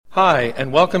Hi,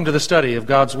 and welcome to the study of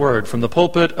God's Word from the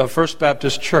pulpit of First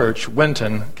Baptist Church,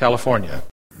 Winton, California.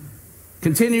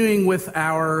 Continuing with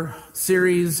our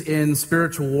series in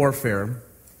spiritual warfare,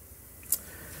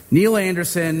 Neil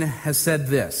Anderson has said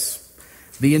this: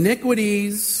 the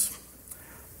iniquities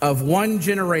of one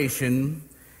generation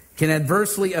can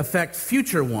adversely affect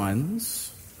future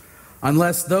ones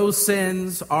unless those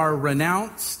sins are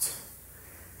renounced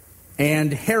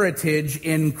and heritage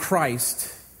in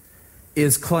Christ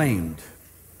is claimed.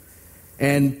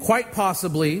 And quite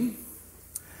possibly,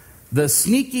 the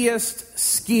sneakiest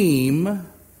scheme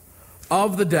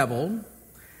of the devil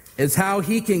is how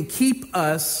he can keep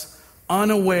us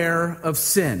unaware of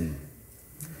sin.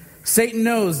 Satan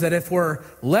knows that if we're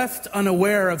left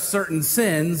unaware of certain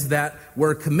sins that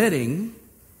we're committing,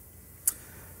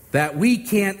 that we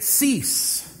can't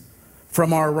cease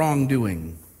from our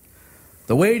wrongdoing.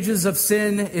 The wages of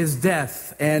sin is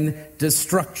death and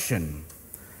destruction.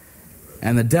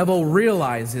 And the devil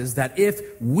realizes that if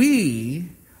we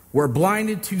were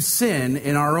blinded to sin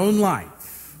in our own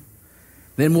life,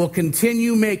 then we'll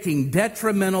continue making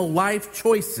detrimental life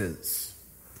choices.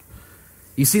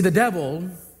 You see, the devil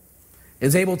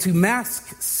is able to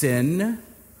mask sin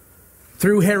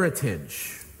through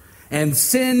heritage. And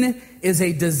sin is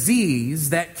a disease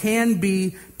that can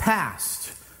be passed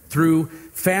through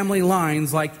family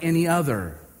lines like any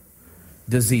other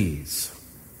disease.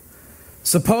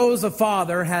 Suppose a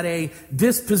father had a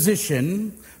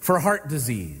disposition for heart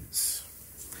disease,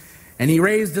 and he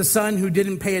raised a son who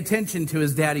didn't pay attention to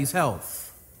his daddy's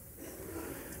health.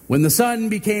 When the son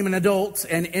became an adult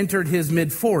and entered his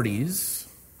mid-40s,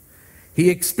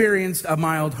 he experienced a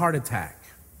mild heart attack.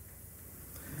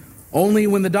 Only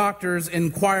when the doctors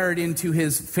inquired into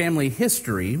his family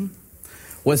history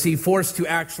was he forced to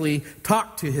actually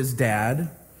talk to his dad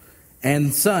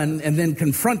and son, and then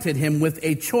confronted him with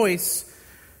a choice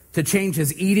to change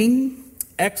his eating,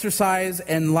 exercise,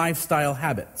 and lifestyle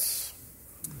habits.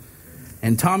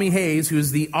 And Tommy Hayes, who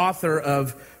is the author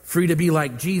of Free to Be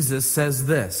Like Jesus, says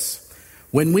this: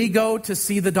 when we go to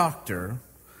see the doctor,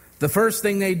 the first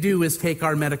thing they do is take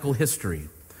our medical history.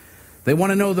 They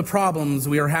want to know the problems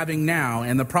we are having now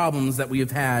and the problems that we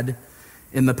have had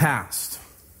in the past.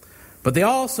 But they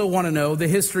also want to know the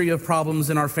history of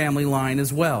problems in our family line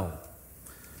as well.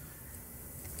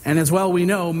 And as well we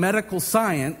know, medical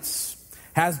science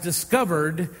has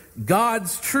discovered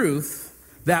God's truth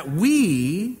that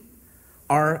we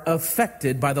are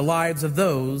affected by the lives of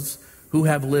those who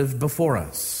have lived before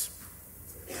us.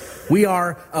 We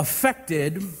are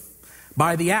affected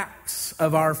by the acts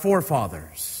of our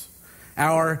forefathers,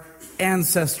 our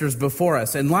ancestors before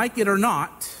us. And like it or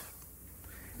not,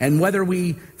 and whether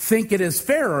we think it is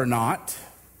fair or not,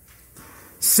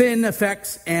 sin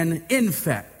affects and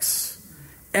infects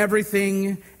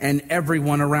everything and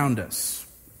everyone around us,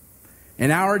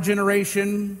 in our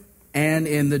generation and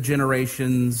in the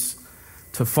generations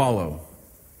to follow.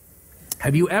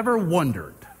 Have you ever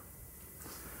wondered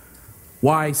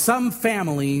why some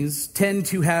families tend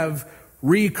to have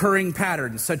recurring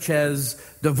patterns such as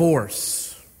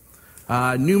divorce,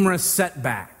 numerous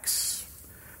setbacks,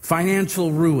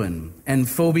 financial ruin, and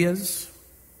phobias?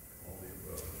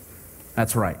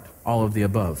 That's right, all of the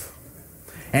above.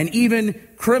 And even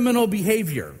criminal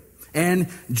behavior and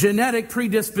genetic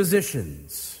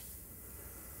predispositions.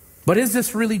 But is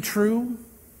this really true?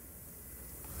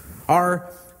 Are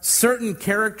certain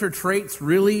character traits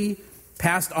really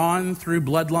passed on through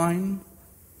bloodline?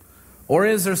 Or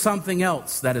is there something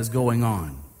else that is going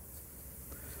on?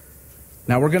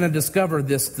 Now we're going to discover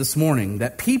this morning,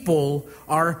 that people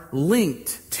are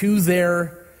linked to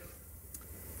their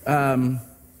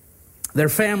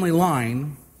family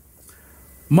line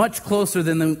much closer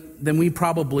than we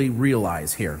probably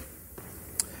realize here.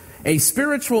 A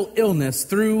spiritual illness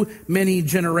through many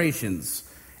generations.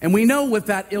 And we know what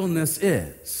that illness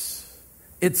is.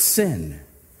 It's sin.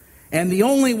 And the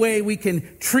only way we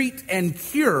can treat and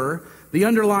cure the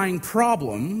underlying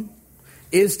problem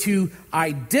is to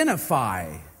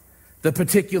identify the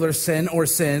particular sin or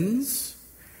sins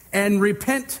and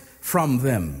repent from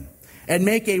them and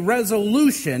make a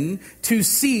resolution to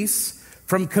cease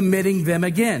from committing them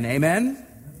again. Amen?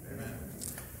 Amen.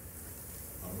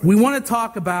 We want to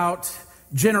talk about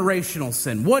generational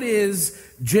sin. What is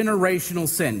generational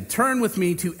sin? Turn with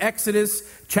me to Exodus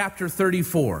chapter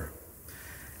 34.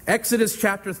 Exodus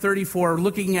chapter 34,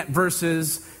 looking at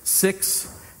verses 6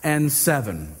 and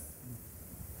 7.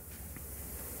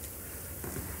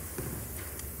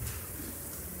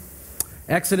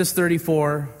 Exodus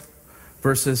 34,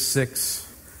 verses 6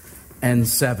 and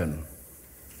 7.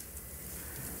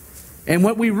 And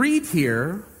what we read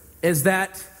here is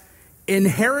that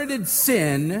inherited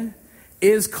sin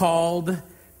is called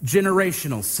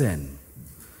generational sin.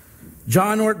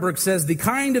 John Ortberg says the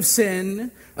kind of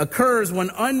sin occurs when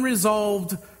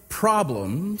unresolved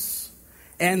problems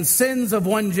and sins of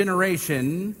one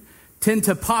generation tend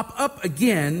to pop up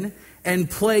again and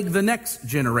plague the next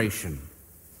generation.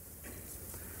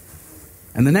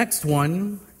 And the next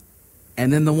one,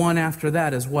 and then the one after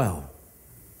that as well.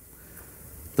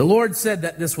 The Lord said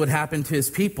that this would happen to his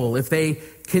people if they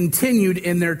continued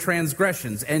in their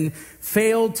transgressions and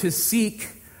failed to seek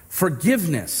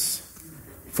forgiveness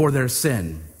for their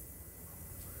sin.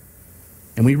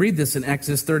 And we read this in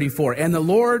Exodus 34. And the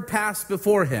Lord passed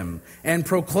before him and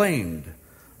proclaimed,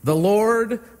 the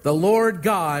Lord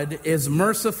God is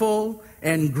merciful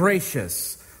and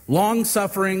gracious,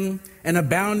 long-suffering and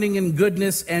abounding in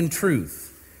goodness and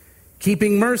truth,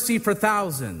 keeping mercy for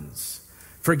thousands,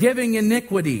 forgiving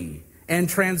iniquity and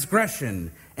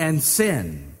transgression and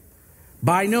sin,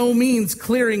 by no means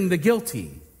clearing the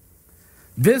guilty,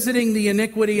 visiting the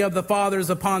iniquity of the fathers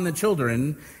upon the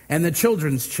children and the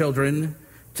children's children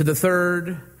to the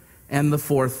third and the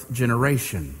fourth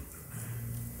generation.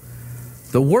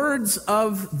 The words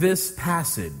of this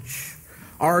passage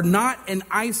are not an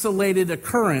isolated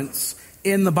occurrence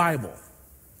in the Bible,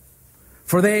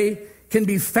 for they can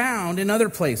be found in other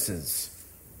places.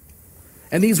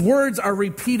 And these words are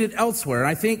repeated elsewhere.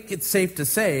 I think it's safe to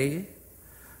say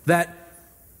that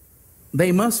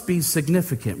they must be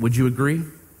significant. Would you agree?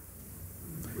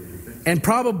 And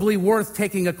probably worth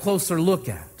taking a closer look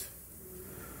at.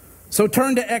 So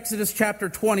turn to Exodus chapter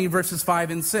 20, verses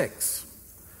 5 and 6.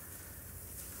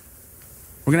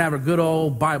 We're going to have a good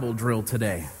old Bible drill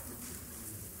today.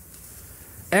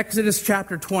 Exodus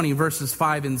chapter 20, verses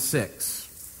 5 and 6.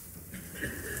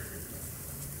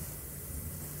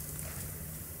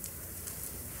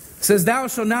 It says, thou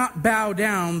shalt not bow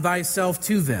down thyself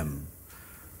to them,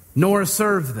 nor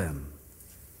serve them.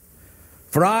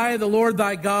 For I, the Lord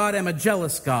thy God, am a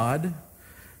jealous God,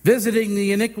 visiting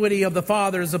the iniquity of the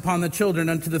fathers upon the children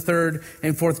unto the third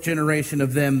and fourth generation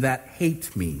of them that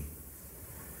hate me,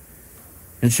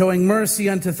 and showing mercy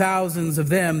unto thousands of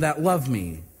them that love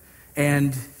me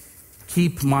and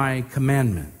keep my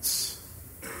commandments.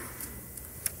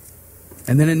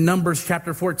 And then in Numbers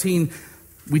chapter 14,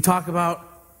 it talks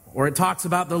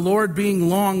about the Lord being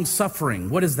long-suffering.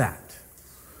 What is that?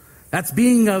 That's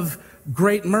being of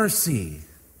great mercy,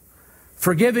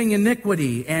 forgiving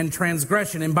iniquity and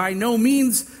transgression, and by no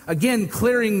means, again,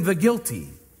 clearing the guilty,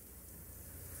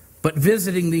 but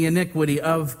visiting the iniquity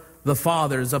of the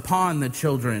fathers upon the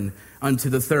children unto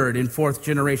the third and fourth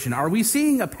generation. Are we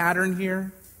seeing a pattern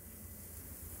here?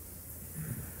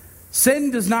 Sin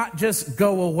does not just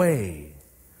go away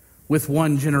with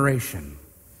one generation.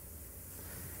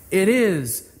 It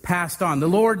is passed on. The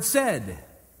Lord said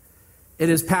it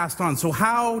is passed on. So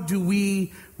how do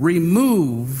we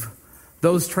remove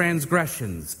those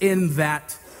transgressions in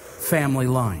that family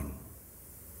line?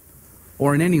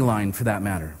 Or in any line for that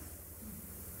matter?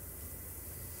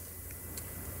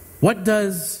 What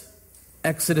does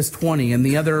Exodus 20 and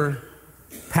the other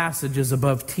passages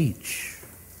above teach?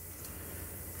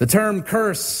 The term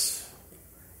curse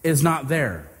is not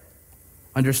there.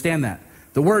 Understand that.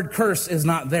 The word curse is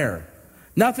not there.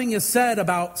 Nothing is said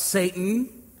about Satan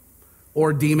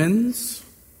or demons.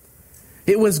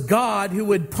 It was God who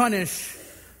would punish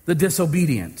the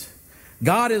disobedient.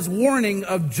 God is warning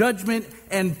of judgment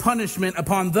and punishment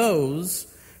upon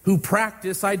those who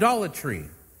practice idolatry.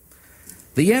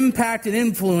 The impact and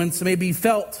influence may be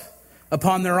felt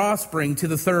upon their offspring to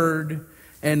the third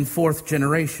and fourth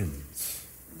generations.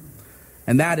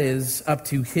 And that is up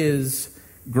to his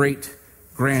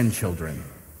great-grandchildren,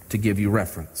 to give you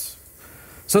reference.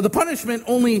 So the punishment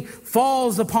only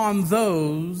falls upon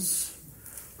those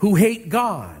who hate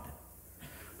God,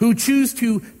 who choose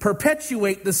to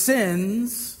perpetuate the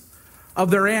sins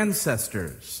of their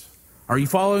ancestors. Are you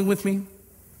following with me?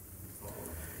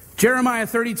 Jeremiah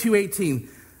 32:18,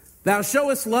 thou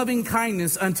showest loving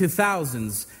kindness unto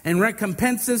thousands, and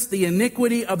recompensest the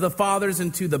iniquity of the fathers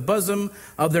into the bosom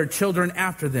of their children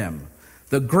after them.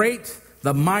 The great,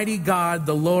 the mighty God,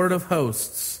 the Lord of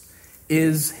hosts,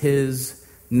 is his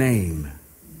name.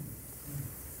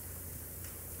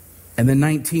 And then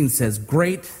 19 says,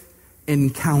 great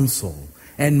in counsel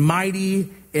and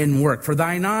mighty in work. For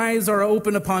thine eyes are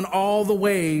open upon all the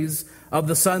ways of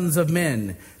the sons of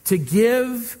men, to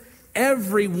give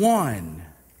every one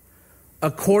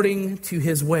according to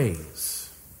his ways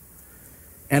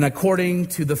and according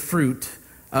to the fruit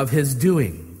of his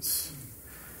doings.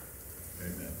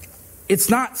 Amen. It's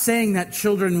not saying that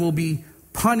children will be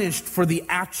punished for the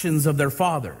actions of their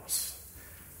fathers.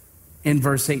 in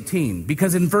verse 18.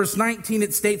 Because in verse 19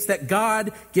 it states that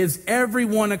God gives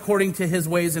everyone according to his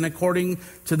ways and according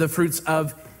to the fruits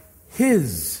of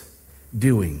his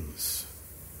doings.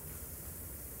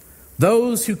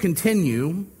 Those who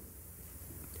continue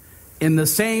in the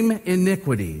same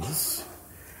iniquities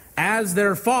as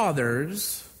their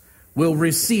fathers will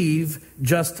receive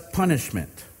just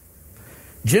punishment.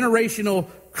 Generational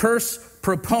curse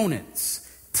proponents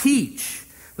teach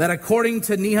that according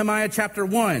to Nehemiah chapter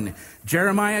 1,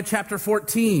 Jeremiah chapter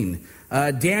 14,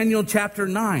 Daniel chapter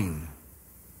 9,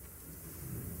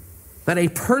 that a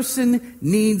person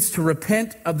needs to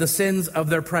repent of the sins of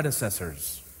their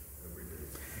predecessors.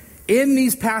 In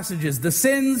these passages, the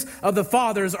sins of the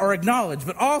fathers are acknowledged,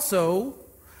 but also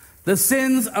the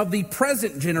sins of the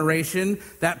present generation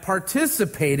that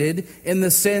participated in the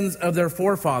sins of their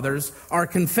forefathers are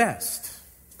confessed.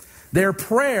 Their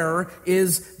prayer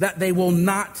is that they will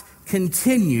not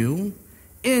continue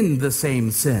in the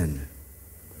same sin.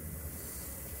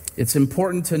 It's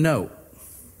important to note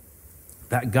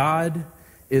that God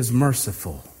is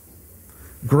merciful,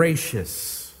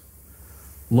 gracious,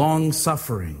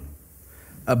 long-suffering,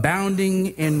 abounding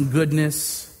in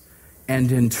goodness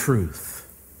and in truth,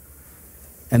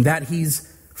 and that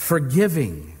he's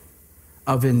forgiving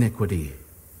of iniquity,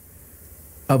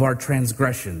 of our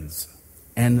transgressions,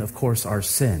 and of course our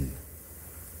sin.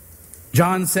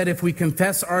 John said, if we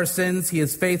confess our sins, he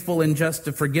is faithful and just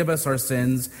to forgive us our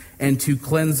sins and to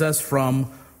cleanse us from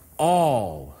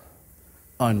all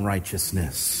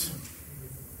unrighteousness.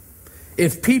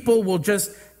 If people will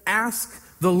just ask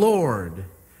the Lord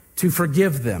to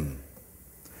forgive them,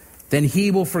 then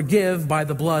he will forgive by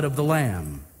the blood of the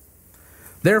Lamb.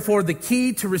 Therefore, the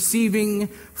key to receiving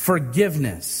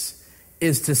forgiveness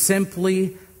is to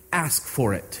simply ask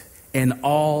for it in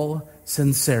all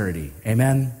sincerity.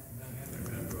 Amen?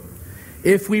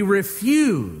 If we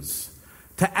refuse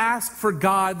to ask for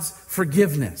God's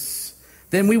forgiveness,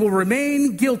 then we will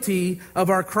remain guilty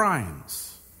of our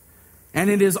crimes.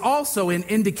 And it is also an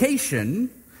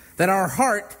indication that our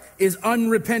heart is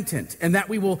unrepentant and that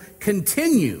we will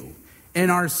continue in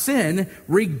our sin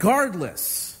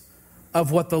regardless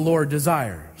of what the Lord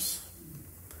desires.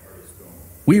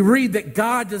 We read that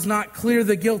God does not clear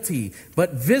the guilty,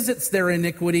 but visits their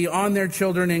iniquity on their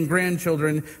children and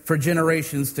grandchildren for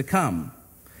generations to come.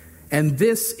 And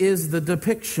this is the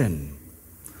depiction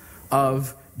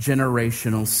of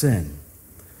generational sin.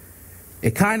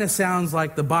 It kind of sounds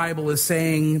like the Bible is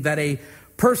saying that a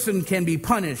person can be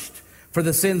punished for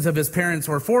the sins of his parents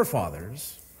or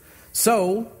forefathers.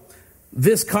 So,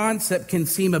 this concept can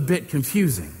seem a bit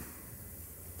confusing.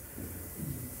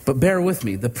 But bear with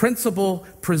me. The principle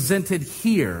presented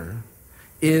here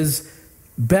is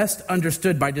best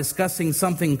understood by discussing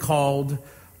something called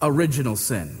original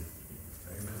sin.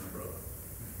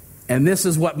 And this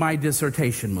is what my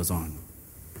dissertation was on.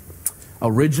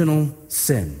 Original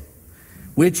sin,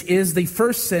 which is the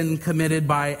first sin committed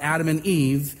by Adam and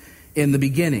Eve in the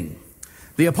beginning.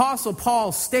 The Apostle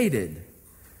Paul stated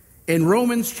in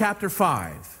Romans chapter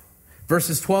 5,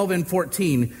 verses 12 and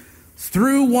 14,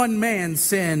 through one man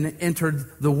sin entered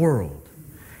the world,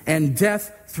 and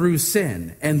death through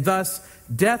sin, and thus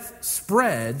death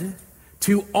spread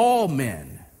to all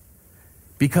men,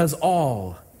 because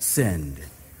all sinned.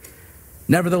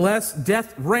 Nevertheless,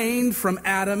 death reigned from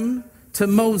Adam to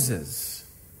Moses,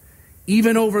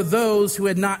 even over those who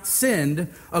had not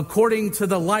sinned according to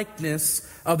the likeness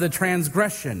of the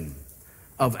transgression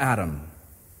of Adam.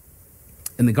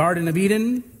 In the Garden of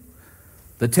Eden,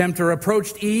 the tempter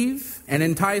approached Eve and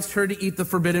enticed her to eat the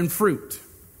forbidden fruit.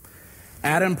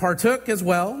 Adam partook as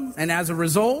well, and as a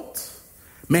result,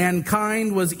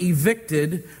 mankind was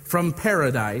evicted from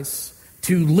paradise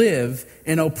to live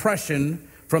in oppression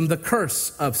from the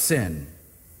curse of sin.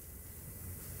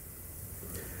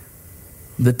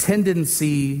 The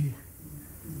tendency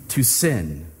to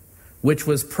sin, which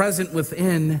was present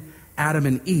within Adam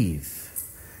and Eve,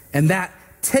 and that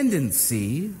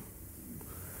tendency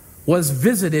was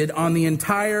visited on the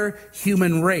entire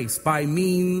human race by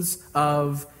means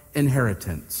of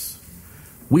inheritance.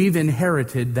 We've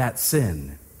inherited that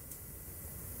sin.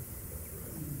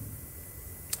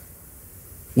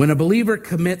 When a believer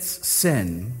commits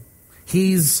sin,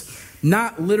 he's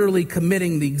not literally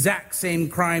committing the exact same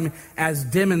crime as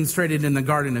demonstrated in the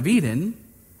Garden of Eden.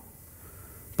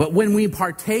 But when we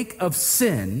partake of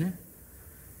sin,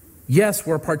 yes,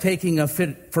 we're partaking of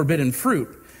forbidden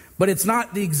fruit, but it's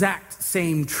not the exact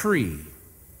same tree.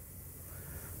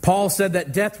 Paul said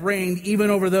that death reigned even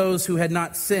over those who had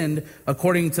not sinned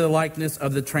according to the likeness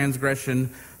of the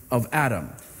transgression of Adam.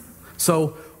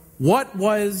 So what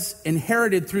was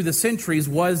inherited through the centuries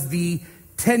was the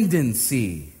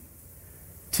tendency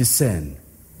to sin,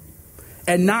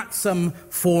 and not some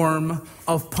form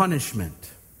of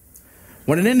punishment.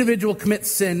 When an individual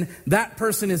commits sin, that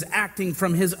person is acting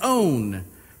from his own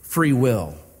free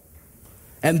will,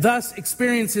 and thus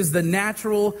experiences the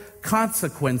natural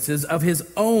consequences of his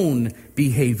own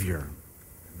behavior.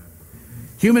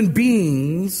 Human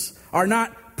beings are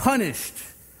not punished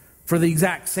for the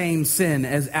exact same sin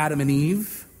as Adam and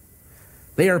Eve.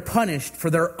 They are punished for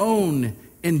their own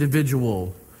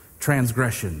individual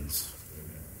transgressions.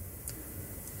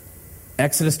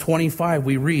 Exodus 25,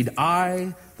 we read,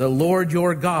 I, the Lord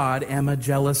your God, am a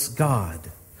jealous God,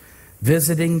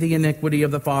 visiting the iniquity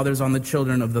of the fathers on the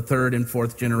children of the third and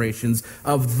fourth generations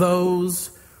of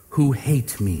those who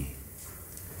hate me.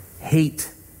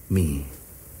 Hate me.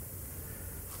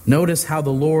 Notice how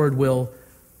the Lord will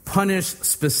punish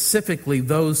specifically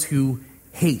those who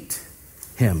hate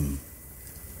him.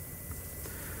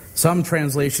 Some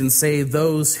translations say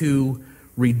those who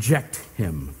reject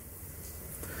him.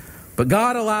 But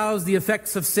God allows the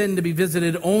effects of sin to be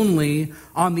visited only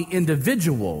on the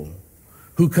individual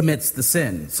who commits the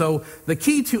sin. So the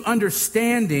key to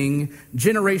understanding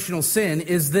generational sin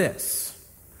is this.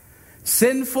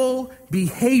 Sinful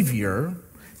behavior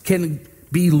can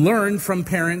be learned from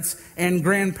parents and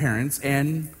grandparents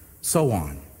and so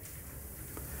on.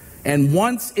 And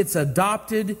once it's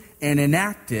adopted and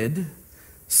enacted,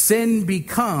 sin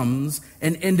becomes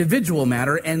an individual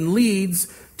matter and leads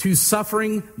to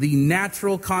suffering the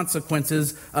natural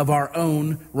consequences of our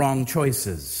own wrong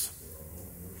choices.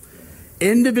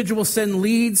 Individual sin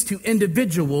leads to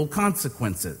individual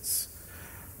consequences.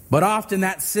 But often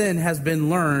that sin has been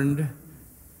learned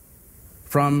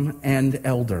from an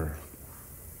elder.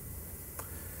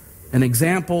 An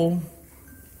example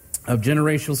of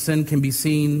generational sin can be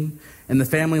seen in the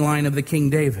family line of the King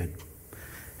David.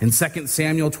 In 2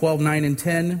 Samuel 12, 9 and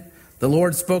 10, the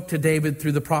Lord spoke to David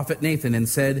through the prophet Nathan and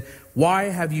said, Why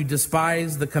have you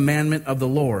despised the commandment of the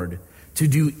Lord to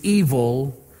do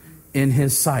evil in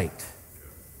his sight?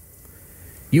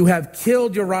 You have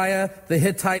killed Uriah the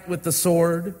Hittite with the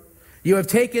sword. You have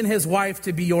taken his wife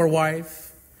to be your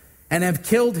wife and have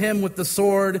killed him with the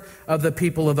sword of the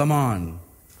people of Ammon.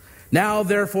 Now,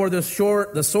 therefore, the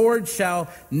sword shall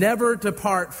never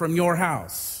depart from your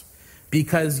house,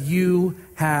 because you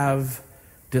have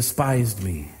despised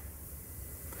me.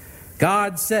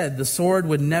 God said the sword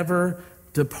would never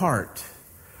depart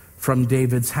from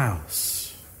David's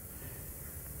house,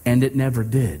 and it never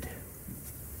did.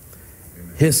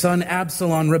 His son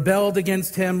Absalom rebelled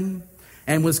against him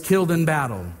and was killed in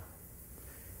battle.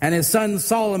 And his son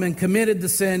Solomon committed the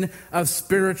sin of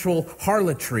spiritual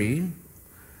harlotry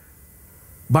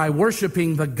by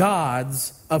worshiping the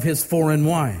gods of his foreign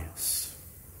wives.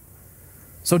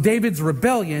 So David's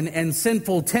rebellion and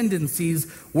sinful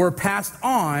tendencies were passed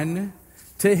on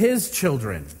to his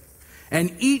children.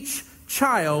 And each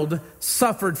child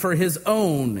suffered for his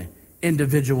own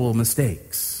individual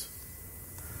mistakes.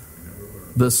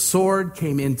 The sword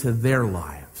came into their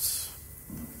lives.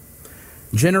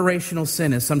 Generational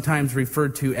sin is sometimes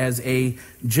referred to as a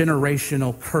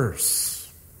generational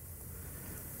curse.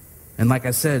 And like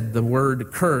I said, the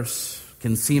word curse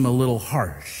can seem a little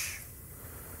harsh.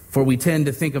 For we tend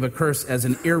to think of a curse as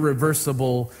an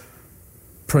irreversible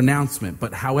pronouncement.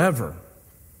 But however,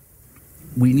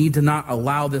 we need to not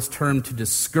allow this term to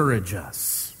discourage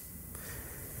us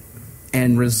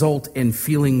and result in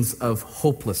feelings of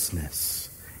hopelessness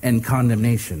and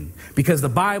condemnation. Because the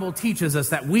Bible teaches us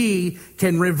that we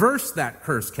can reverse that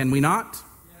curse, can we not?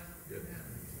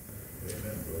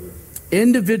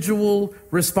 Individual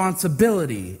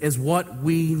responsibility is what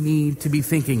we need to be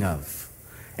thinking of.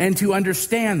 And to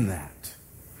understand that,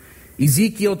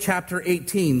 Ezekiel chapter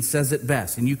 18 says it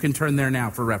best, and you can turn there now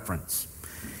for reference.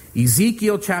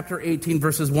 Ezekiel chapter 18,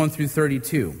 verses 1 through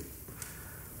 32.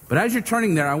 But as you're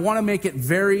turning there, I want to make it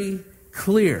very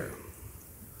clear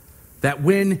that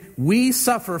when we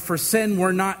suffer for sin,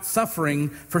 we're not suffering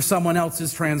for someone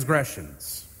else's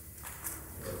transgressions.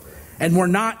 And we're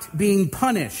not being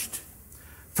punished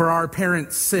for our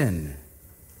parents' sin.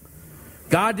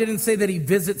 God didn't say that he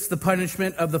visits the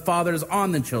punishment of the fathers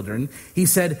on the children. He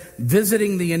said,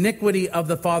 visiting the iniquity of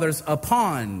the fathers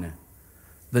upon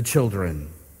the children.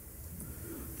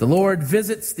 The Lord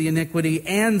visits the iniquity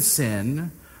and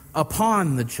sin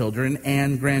upon the children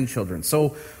and grandchildren. So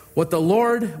what the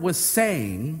Lord was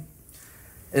saying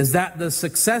is that the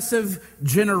successive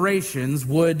generations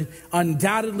would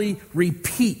undoubtedly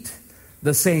repeat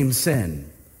the same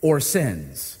sin or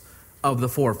sins of the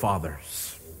forefathers.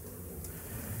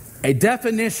 A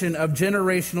definition of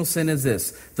generational sin is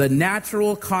this: the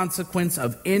natural consequence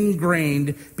of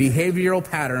ingrained behavioral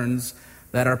patterns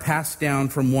that are passed down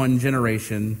from one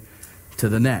generation to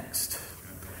the next.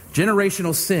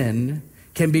 Generational sin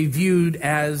can be viewed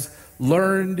as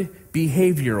learned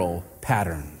behavioral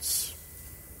patterns.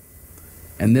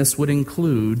 And this would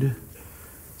include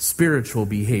spiritual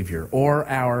behavior or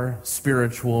our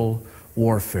spiritual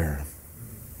warfare.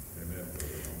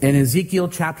 In Ezekiel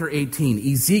chapter 18,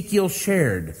 Ezekiel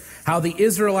shared how the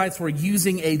Israelites were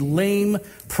using a lame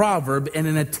proverb in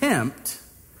an attempt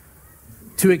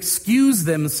to excuse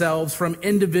themselves from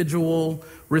individual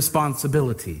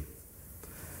responsibility.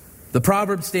 The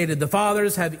proverb stated, "The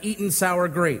fathers have eaten sour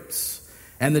grapes,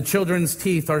 and the children's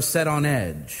teeth are set on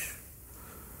edge."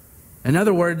 In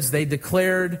other words, they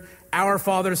declared, "Our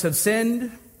fathers have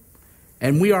sinned,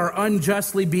 and we are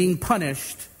unjustly being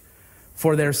punished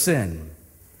for their sin.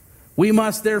 We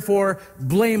must therefore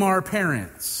blame our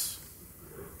parents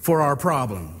for our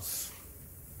problems."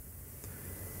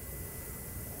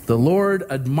 The Lord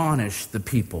admonished the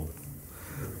people.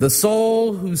 "The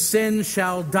soul whose sin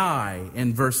shall die,"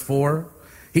 in verse 4.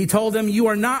 He told them, "You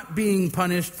are not being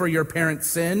punished for your parents'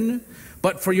 sin,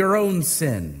 but for your own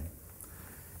sin."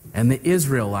 And the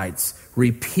Israelites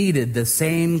repeated the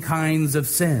same kinds of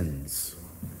sins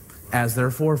as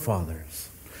their forefathers,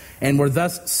 and were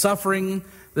thus suffering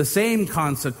the same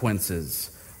consequences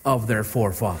of their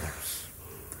forefathers.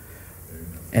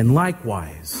 And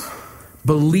likewise,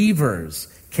 believers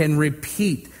can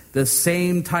repeat the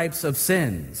same types of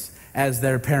sins as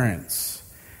their parents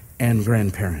and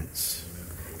grandparents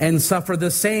and suffer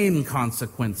the same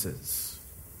consequences.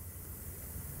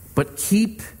 But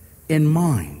keep in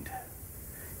mind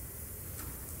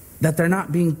that they're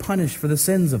not being punished for the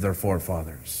sins of their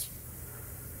forefathers,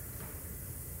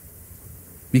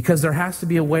 because there has to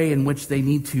be a way in which they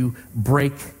need to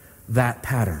break that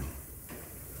pattern.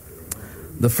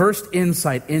 The first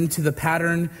insight into the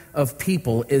pattern of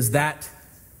people is that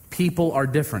people are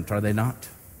different, are they not?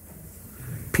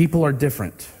 People are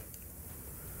different.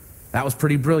 That was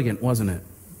pretty brilliant, wasn't it?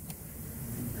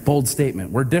 Bold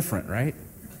statement. We're different, right?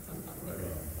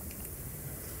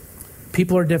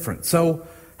 People are different. So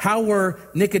how were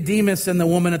Nicodemus and the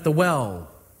woman at the well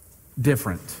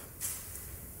different?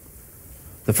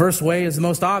 The first way is the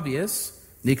most obvious.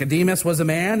 Nicodemus was a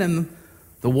man and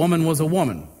the woman was a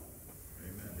woman.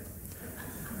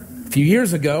 A few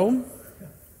years ago,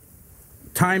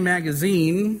 Time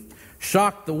magazine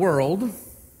shocked the world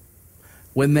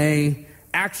when they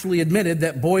actually admitted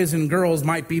that boys and girls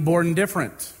might be born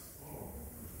different.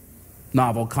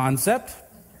 Novel concept.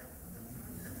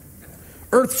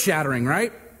 Earth-shattering,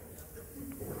 right?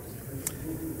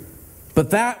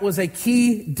 But that was a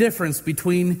key difference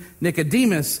between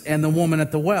Nicodemus and the woman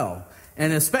at the well,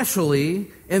 and especially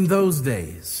in those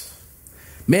days.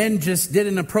 Men just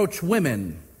didn't approach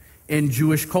women in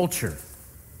Jewish culture.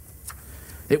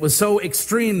 It was so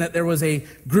extreme that there was a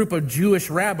group of Jewish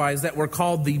rabbis that were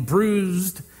called the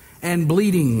bruised and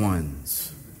bleeding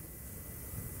ones.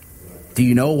 Do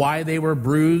you know why they were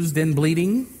bruised and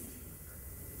bleeding?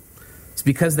 It's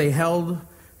because they held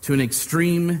to an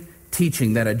extreme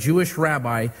teaching that a Jewish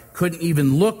rabbi couldn't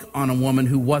even look on a woman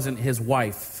who wasn't his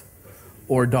wife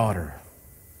or daughter.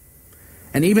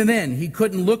 And even then, he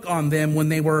couldn't look on them when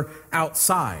they were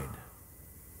outside.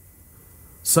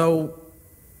 So,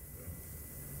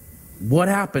 what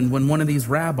happened when one of these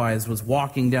rabbis was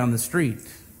walking down the street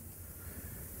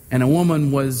and a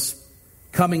woman was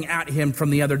coming at him from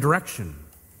the other direction?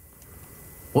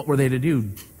 What were they to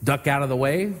do? Duck out of the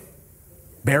way?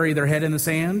 Bury their head in the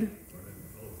sand?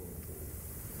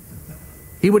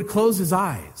 He would close his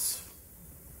eyes.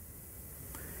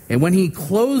 And when he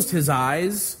closed his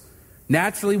eyes,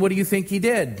 naturally, what do you think he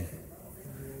did?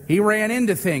 He ran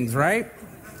into things, right?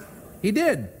 He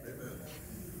did.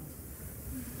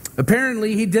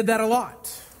 Apparently, he did that a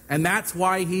lot. And that's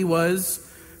why he was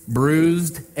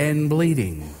bruised and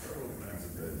bleeding.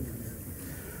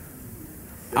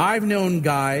 I've known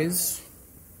guys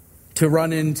to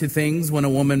run into things when a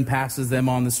woman passes them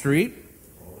on the street.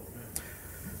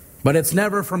 But it's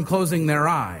never from closing their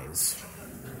eyes.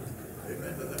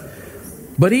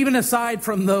 But even aside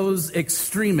from those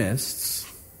extremists,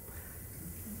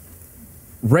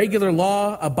 regular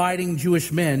law-abiding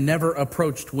Jewish men never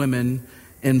approached women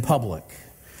in public.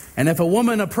 And if a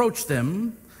woman approached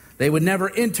them, they would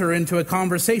never enter into a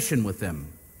conversation with them.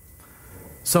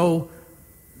 So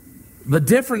the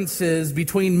differences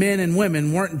between men and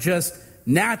women weren't just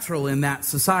natural in that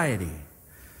society.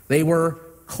 They were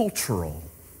cultural.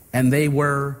 And they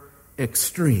were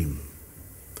extreme.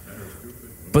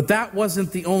 But that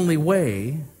wasn't the only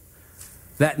way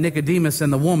that Nicodemus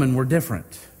and the woman were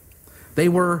different. They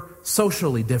were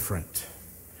socially different.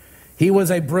 He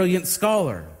was a brilliant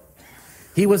scholar.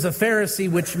 He was a Pharisee,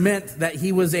 which meant that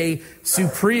he was a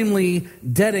supremely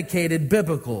dedicated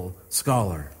biblical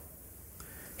scholar.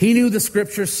 He knew the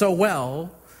scriptures so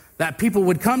well that people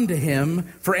would come to him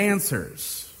for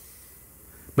answers.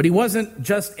 But he wasn't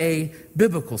just a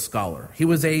biblical scholar. He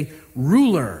was a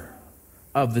ruler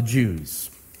of the Jews.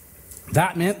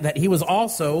 That meant that he was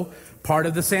also part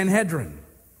of the Sanhedrin.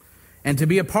 And to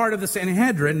be a part of the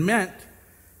Sanhedrin meant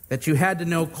that you had to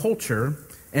know culture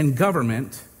and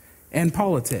government and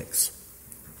politics.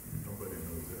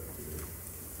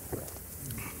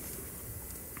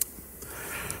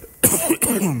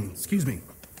 Excuse me.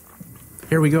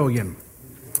 Here we go again.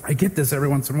 I get this every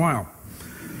once in a while.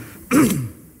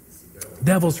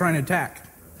 Devil's trying to attack.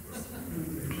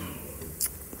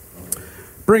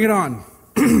 Bring it on.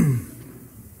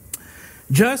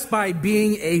 Just by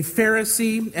being a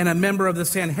Pharisee and a member of the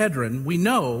Sanhedrin, we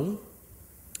know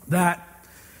that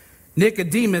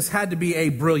Nicodemus had to be a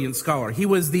brilliant scholar. He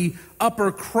was the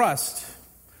upper crust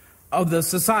of the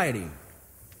society.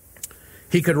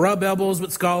 He could rub elbows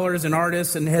with scholars and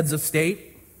artists and heads of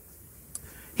state.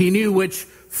 He knew which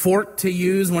fork to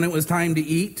use when it was time to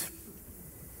eat.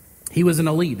 He was an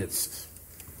elitist.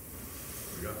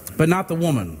 But not the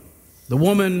woman. The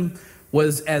woman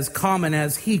was as common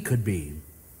as he could be.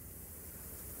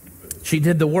 She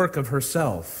did the work of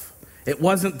herself. It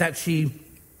wasn't that she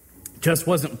just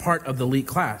wasn't part of the elite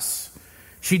class.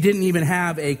 She didn't even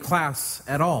have a class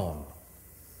at all.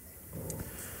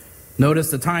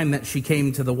 Notice the time that she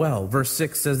came to the well. Verse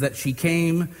 6 says that she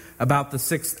came about the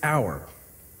 6th hour.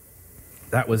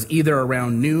 That was either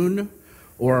around noon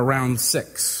or around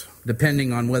 6,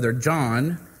 depending on whether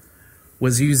John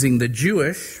was using the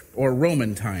Jewish or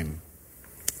Roman time.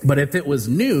 But if it was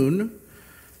noon,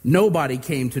 nobody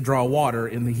came to draw water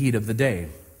in the heat of the day.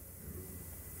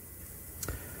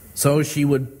 So she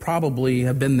would probably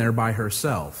have been there by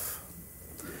herself.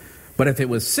 But if it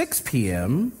was 6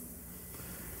 p.m.,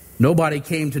 nobody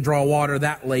came to draw water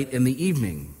that late in the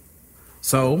evening.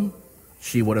 So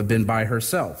she would have been by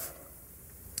herself.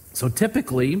 So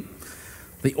typically,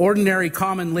 the ordinary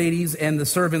common ladies and the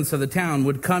servants of the town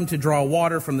would come to draw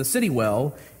water from the city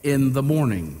well in the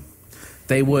morning.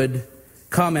 They would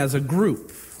come as a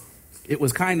group. It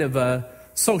was kind of a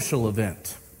social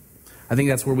event. I think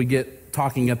that's where we get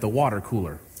talking at the water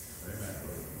cooler.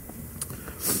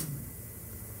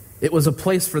 It was a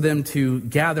place for them to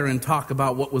gather and talk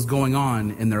about what was going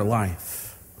on in their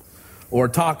life. Or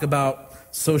talk about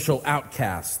social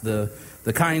outcasts, the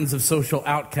kinds of social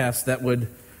outcasts that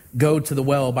would go to the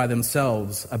well by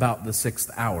themselves about the 6th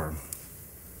hour.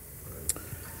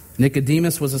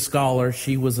 Nicodemus was a scholar,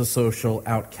 she was a social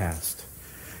outcast.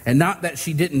 And not that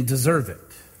she didn't deserve it,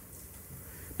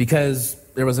 because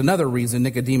there was another reason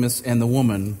Nicodemus and the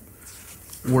woman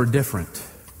were different.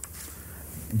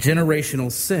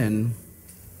 Generational sin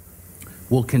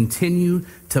will continue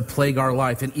to plague our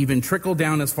life and even trickle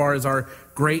down as far as our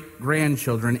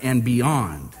great-grandchildren and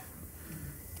beyond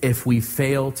if we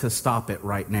fail to stop it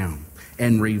right now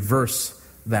and reverse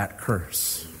that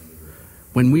curse.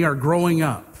 When we are growing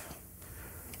up,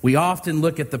 we often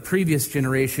look at the previous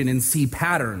generation and see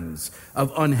patterns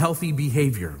of unhealthy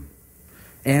behavior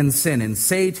and sin and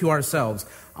say to ourselves,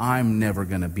 I'm never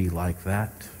going to be like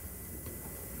that.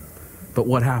 But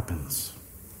what happens?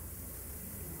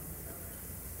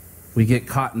 We get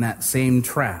caught in that same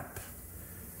trap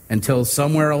until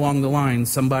somewhere along the line,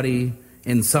 somebody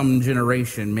in some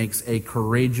generation makes a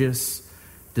courageous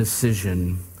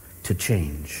decision to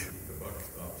change.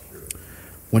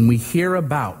 When we hear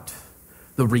about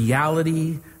the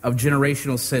reality of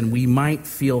generational sin, we might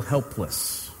feel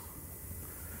helpless.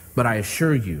 But I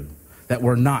assure you that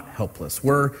we're not helpless.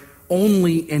 We're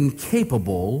only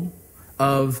incapable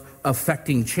of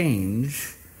affecting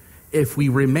change if we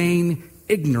remain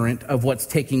ignorant of what's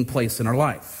taking place in our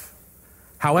life.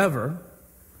 However,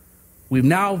 we've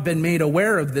now been made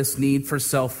aware of this need for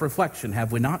self-reflection,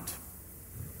 have we not?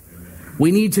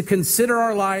 We need to consider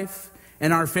our life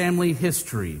and our family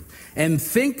history and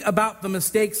think about the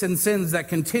mistakes and sins that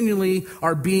continually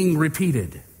are being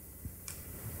repeated.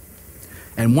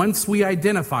 And once we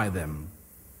identify them,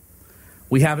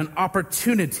 we have an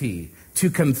opportunity to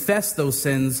confess those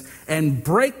sins and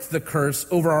break the curse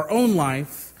over our own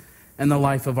life and the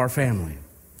life of our family.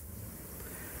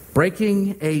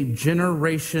 Breaking a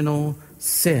generational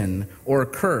sin or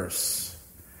curse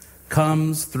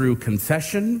comes through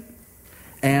confession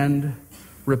and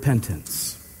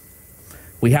repentance.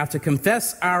 We have to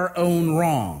confess our own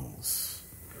wrongs.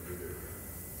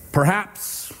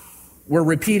 Perhaps we're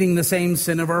repeating the same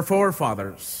sin of our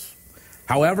forefathers.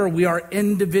 However, we are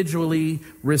individually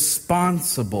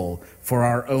responsible for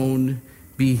our own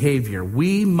behavior.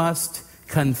 We must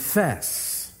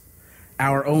confess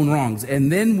our own wrongs,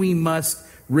 and then we must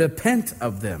repent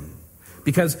of them.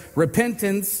 Because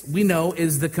repentance, we know,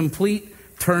 is the complete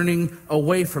turning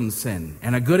away from sin.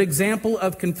 And a good example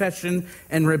of confession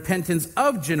and repentance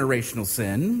of generational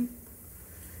sin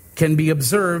can be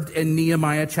observed in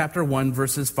Nehemiah chapter 1,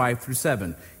 verses 5 through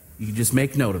 7. You can just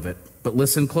make note of it, but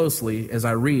listen closely as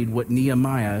I read what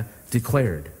Nehemiah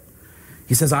declared.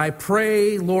 He says, I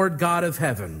pray, Lord God of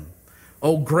heaven,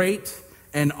 O great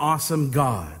and awesome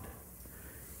God,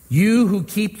 you who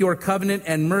keep your covenant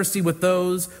and mercy with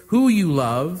those who you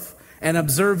love and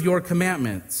observe your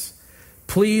commandments,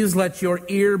 please let your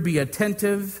ear be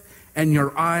attentive and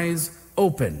your eyes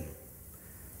open,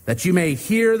 that you may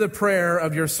hear the prayer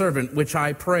of your servant, which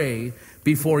I pray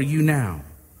before you now,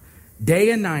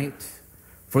 day and night,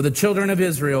 for the children of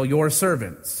Israel, your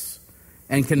servants,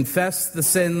 and confess the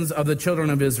sins of the children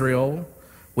of Israel,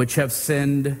 which have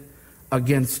sinned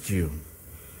against you.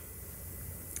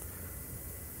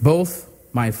 Both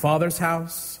my father's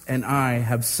house and I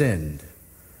have sinned.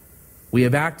 We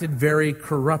have acted very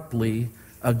corruptly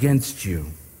against you,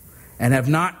 and have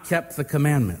not kept the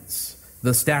commandments,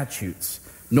 the statutes,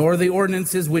 nor the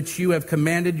ordinances which you have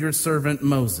commanded your servant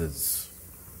Moses.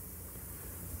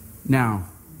 Now,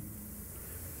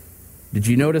 did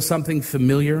you notice something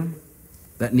familiar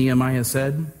that Nehemiah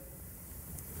said?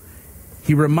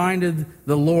 He reminded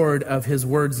the Lord of his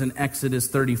words in Exodus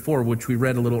 34, which we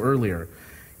read a little earlier.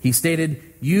 He stated,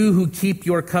 you who keep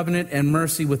your covenant and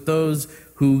mercy with those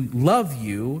who love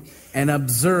you and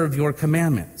observe your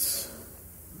commandments.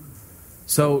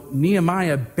 So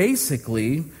Nehemiah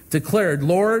basically declared,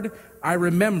 Lord, I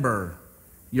remember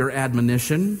your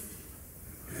admonition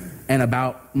and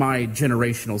about my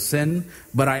generational sin,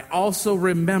 but I also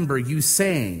remember you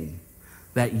saying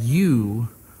that you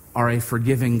are a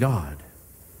forgiving God.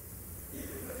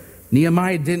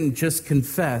 Nehemiah didn't just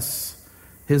confess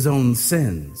his own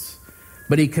sins,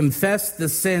 but he confessed the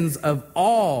sins of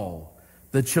all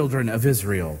the children of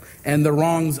Israel and the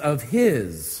wrongs of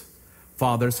his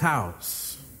father's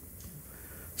house.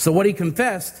 So what he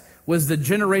confessed was the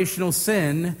generational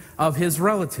sin of his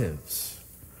relatives,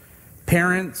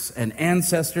 parents and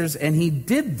ancestors, and he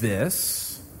did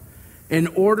this in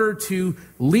order to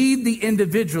lead the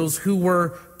individuals who were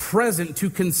present to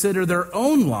consider their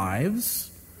own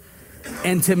lives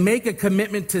and to make a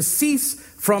commitment to cease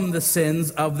from the sins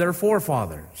of their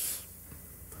forefathers.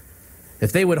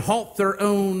 If they would halt their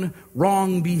own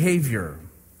wrong behavior,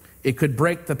 it could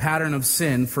break the pattern of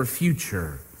sin for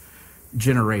future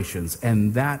generations.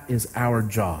 And that is our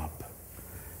job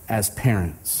as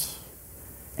parents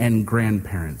and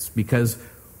grandparents, because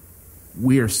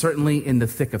we are certainly in the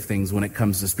thick of things when it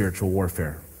comes to spiritual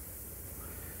warfare.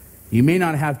 You may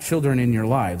not have children in your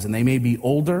lives, and they may be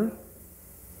older,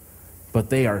 but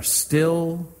they are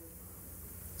still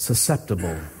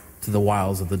susceptible to the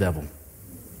wiles of the devil.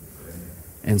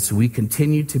 And so we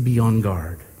continue to be on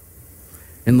guard.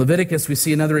 In Leviticus, we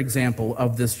see another example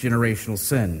of this generational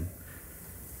sin.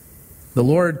 The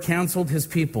Lord counseled his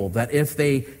people that if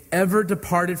they ever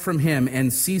departed from him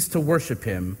and ceased to worship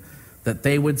him, that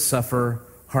they would suffer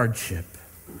hardship.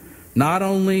 Not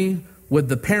only would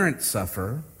the parents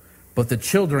suffer, but the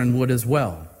children would as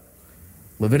well.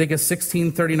 Leviticus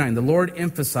 16:39, the Lord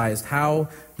emphasized how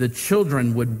the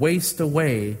children would waste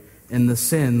away in the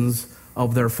sins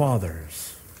of their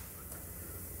fathers.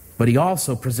 But he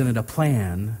also presented a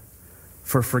plan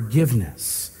for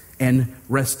forgiveness and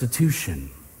restitution,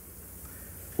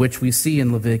 which we see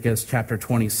in Leviticus chapter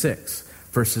 26,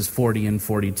 verses 40 and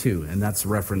 42. And that's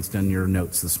referenced in your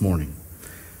notes this morning.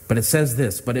 But it says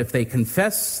this, but if they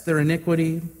confess their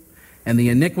iniquity and the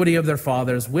iniquity of their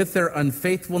fathers with their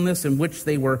unfaithfulness in which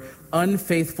they were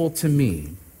unfaithful to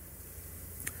me,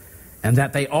 and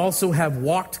that they also have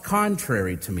walked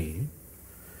contrary to me,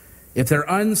 if their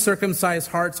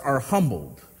uncircumcised hearts are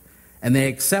humbled and they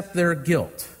accept their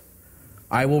guilt,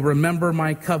 I will remember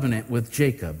my covenant with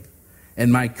Jacob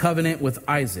and my covenant with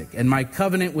Isaac and my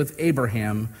covenant with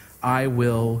Abraham. I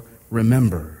will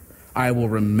remember. I will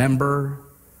remember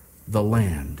the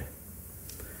land.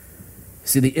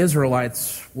 See, the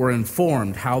Israelites were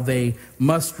informed how they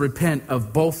must repent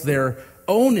of both their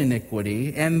own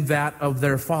iniquity and that of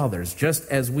their fathers, just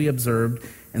as we observed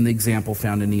in the example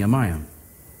found in Nehemiah.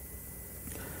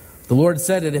 The Lord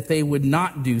said that if they would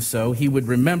not do so, he would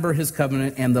remember his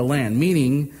covenant and the land,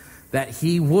 meaning that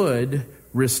he would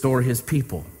restore his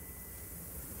people.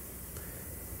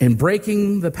 In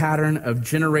breaking the pattern of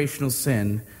generational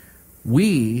sin,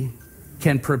 we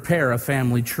can prepare a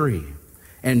family tree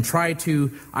and try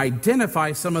to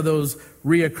identify some of those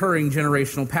reoccurring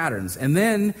generational patterns. And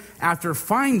then, after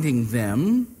finding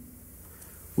them,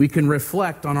 we can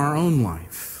reflect on our own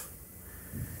life.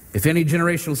 If any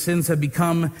generational sins have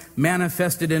become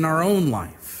manifested in our own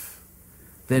life,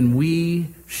 then we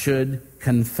should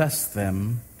confess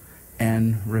them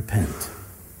and repent.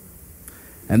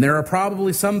 And there are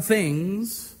probably some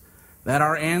things that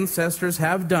our ancestors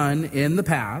have done in the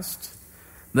past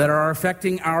that are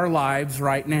affecting our lives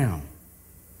right now,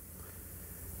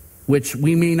 which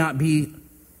we may not be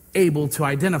able to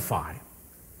identify.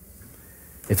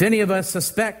 If any of us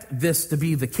suspect this to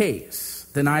be the case,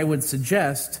 then I would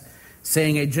suggest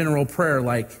saying a general prayer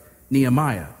like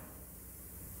Nehemiah.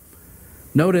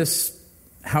 Notice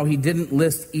how he didn't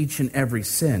list each and every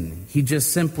sin. He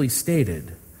just simply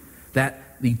stated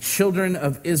that the children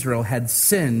of Israel had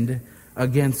sinned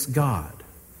against God.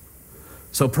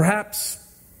 So perhaps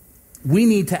we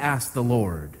need to ask the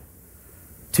Lord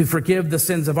to forgive the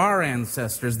sins of our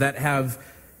ancestors that have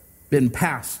been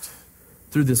passed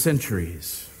through the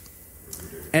centuries,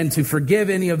 and to forgive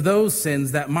any of those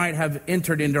sins that might have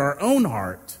entered into our own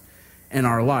heart and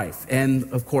our life,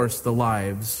 and of course the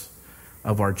lives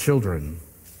of our children.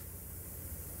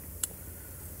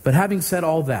 But having said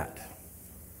all that,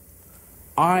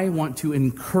 I want to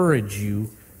encourage you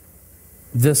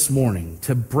this morning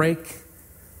to break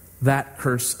that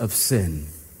curse of sin.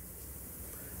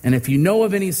 And if you know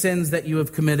of any sins that you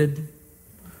have committed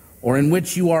or in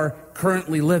which you are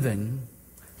currently living,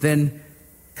 then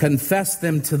confess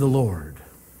them to the Lord.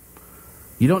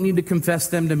 You don't need to confess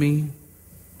them to me.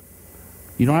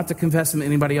 You don't have to confess them to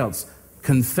anybody else.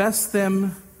 Confess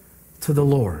them to the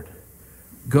Lord.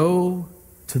 Go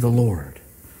to the Lord.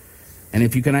 And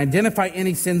if you can identify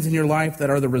any sins in your life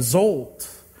that are the result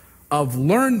of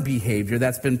learned behavior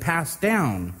that's been passed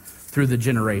down through the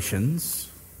generations,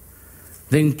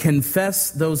 then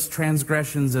confess those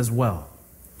transgressions as well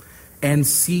and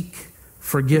seek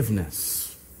forgiveness,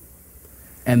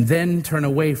 and then turn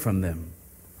away from them.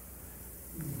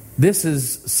 This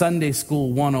is Sunday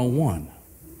School 101.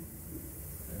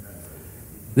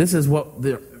 This is what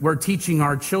we're teaching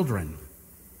our children.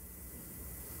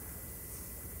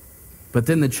 But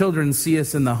then the children see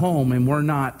us in the home and we're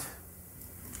not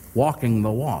walking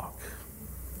the walk.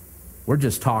 We're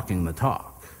just talking the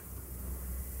talk.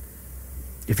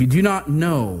 If you do not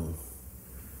know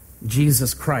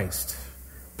Jesus Christ,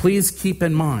 please keep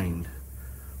in mind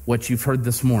what you've heard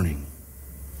this morning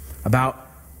about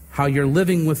how you're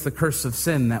living with the curse of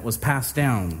sin that was passed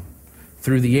down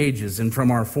through the ages and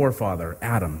from our forefather,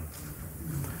 Adam.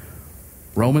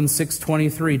 Romans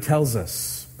 6:23 tells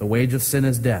us the wage of sin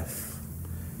is death,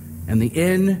 and the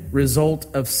end result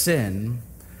of sin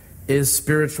is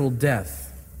spiritual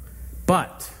death.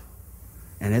 But,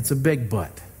 and it's a big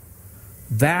but,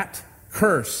 that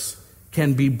curse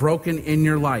can be broken in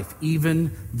your life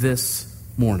even this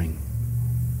morning.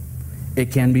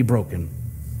 It can be broken.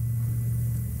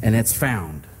 And it's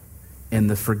found in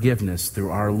the forgiveness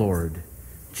through our Lord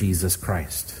Jesus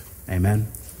Christ. Amen.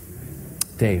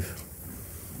 Dave,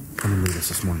 come and lead us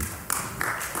this morning.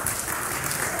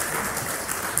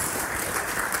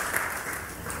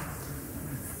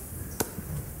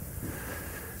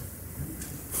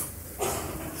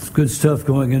 Good stuff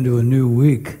going into a new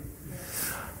week.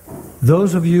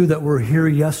 Those of you that were here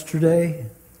yesterday,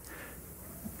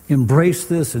 embrace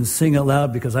this and sing it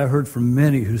loud, because I heard from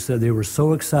many who said they were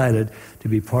so excited to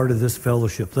be part of this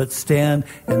fellowship. Let's stand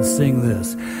and sing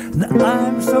this.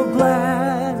 I'm so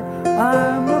glad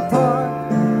I'm a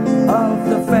part of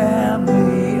the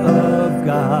family of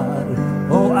God.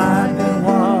 Oh, I've been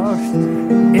washed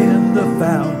in the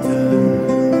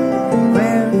fountain,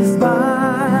 cleansed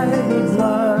by the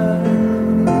blood,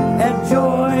 and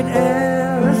joined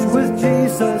heirs with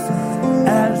Jesus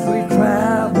as we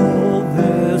travel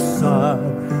this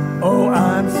sun. Oh,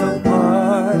 I'm so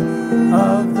part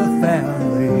of the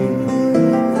family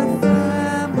of...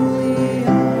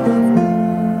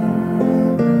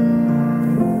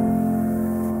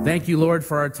 Thank you, Lord,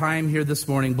 for our time here this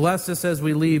morning. Bless us as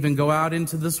we leave and go out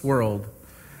into this world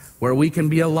where we can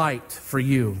be a light for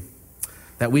you,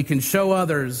 that we can show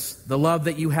others the love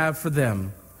that you have for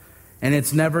them. And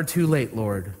it's never too late,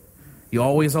 Lord. You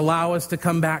always allow us to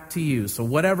come back to you. So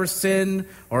whatever sin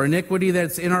or iniquity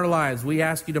that's in our lives, we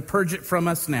ask you to purge it from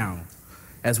us now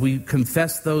as we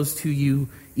confess those to you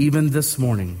even this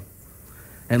morning.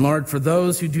 And Lord, for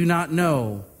those who do not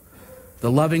know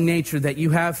the loving nature that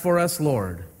you have for us,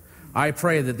 Lord, I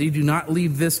pray that they do not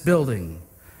leave this building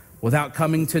without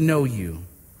coming to know you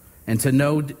and to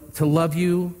love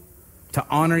you, to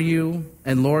honor you,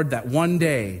 and Lord, that one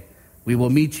day we will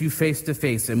meet you face to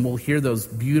face and we'll hear those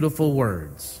beautiful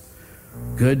words.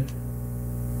 Good,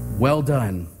 well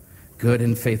done, good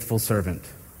and faithful servant.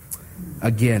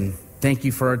 Again, thank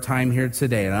you for our time here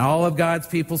today. And all of God's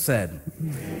people said,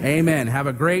 amen. Have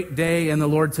a great day in the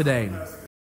Lord today.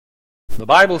 The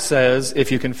Bible says,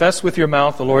 if you confess with your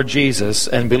mouth the Lord Jesus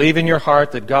and believe in your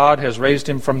heart that God has raised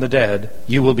him from the dead,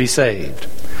 you will be saved.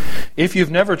 If you've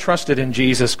never trusted in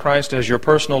Jesus Christ as your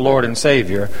personal Lord and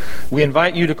Savior, we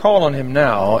invite you to call on him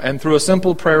now and through a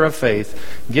simple prayer of faith,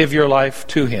 give your life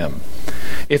to him.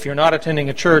 If you're not attending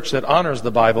a church that honors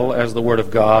the Bible as the Word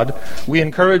of God, we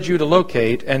encourage you to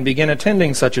locate and begin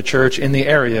attending such a church in the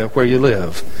area where you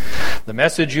live. The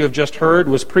message you have just heard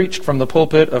was preached from the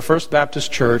pulpit of First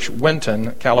Baptist Church,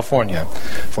 Winton, California.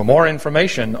 For more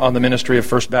information on the ministry of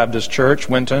First Baptist Church,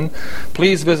 Winton,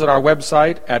 please visit our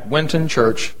website at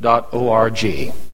wintonchurch.org.